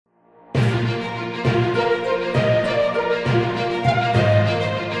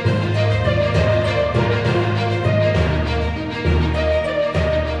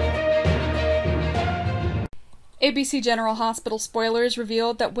ABC General Hospital spoilers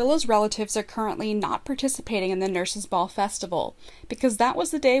revealed that Willow's relatives are currently not participating in the Nurses Ball Festival, because that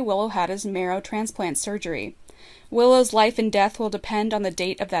was the day Willow had his marrow transplant surgery. Willow's life and death will depend on the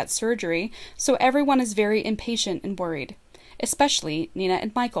date of that surgery, so everyone is very impatient and worried. Especially Nina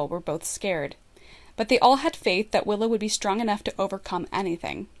and Michael were both scared. But they all had faith that Willow would be strong enough to overcome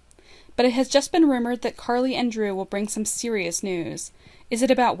anything. But it has just been rumored that Carly and Drew will bring some serious news. Is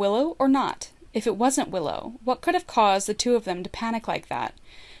it about Willow or not? If it wasn't Willow, what could have caused the two of them to panic like that?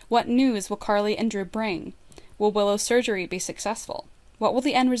 What news will Carly and Drew bring? Will Willow's surgery be successful? What will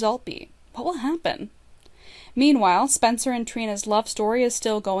the end result be? What will happen? Meanwhile, Spencer and Trina's love story is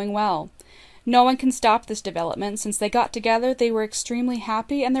still going well. No one can stop this development. Since they got together, they were extremely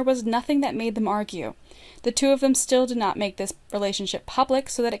happy, and there was nothing that made them argue. The two of them still did not make this relationship public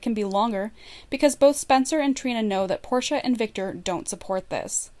so that it can be longer, because both Spencer and Trina know that Portia and Victor don't support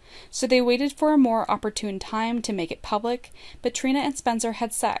this. So they waited for a more opportune time to make it public, but Trina and Spencer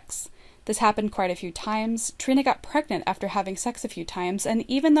had sex. This happened quite a few times. Trina got pregnant after having sex a few times, and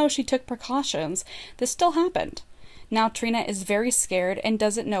even though she took precautions, this still happened. Now Trina is very scared and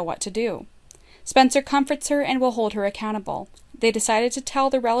doesn't know what to do. Spencer comforts her and will hold her accountable. They decided to tell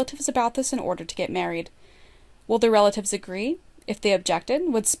the relatives about this in order to get married. Will the relatives agree? If they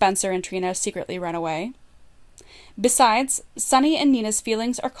objected, would Spencer and Trina secretly run away? Besides, Sunny and Nina's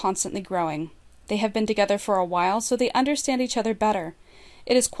feelings are constantly growing. They have been together for a while, so they understand each other better.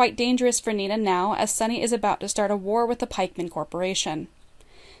 It is quite dangerous for Nina now, as Sunny is about to start a war with the Pikeman Corporation.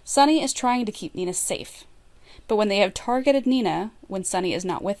 Sunny is trying to keep Nina safe. But when they have targeted Nina, when Sunny is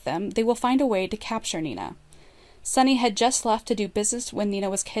not with them, they will find a way to capture Nina. Sunny had just left to do business when Nina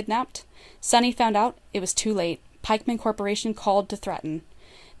was kidnapped. Sunny found out it was too late. Pikeman Corporation called to threaten.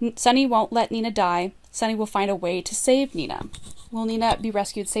 Sunny won't let Nina die. Sunny will find a way to save Nina. Will Nina be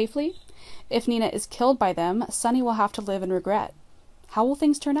rescued safely? If Nina is killed by them, Sunny will have to live in regret. How will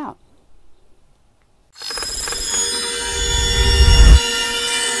things turn out?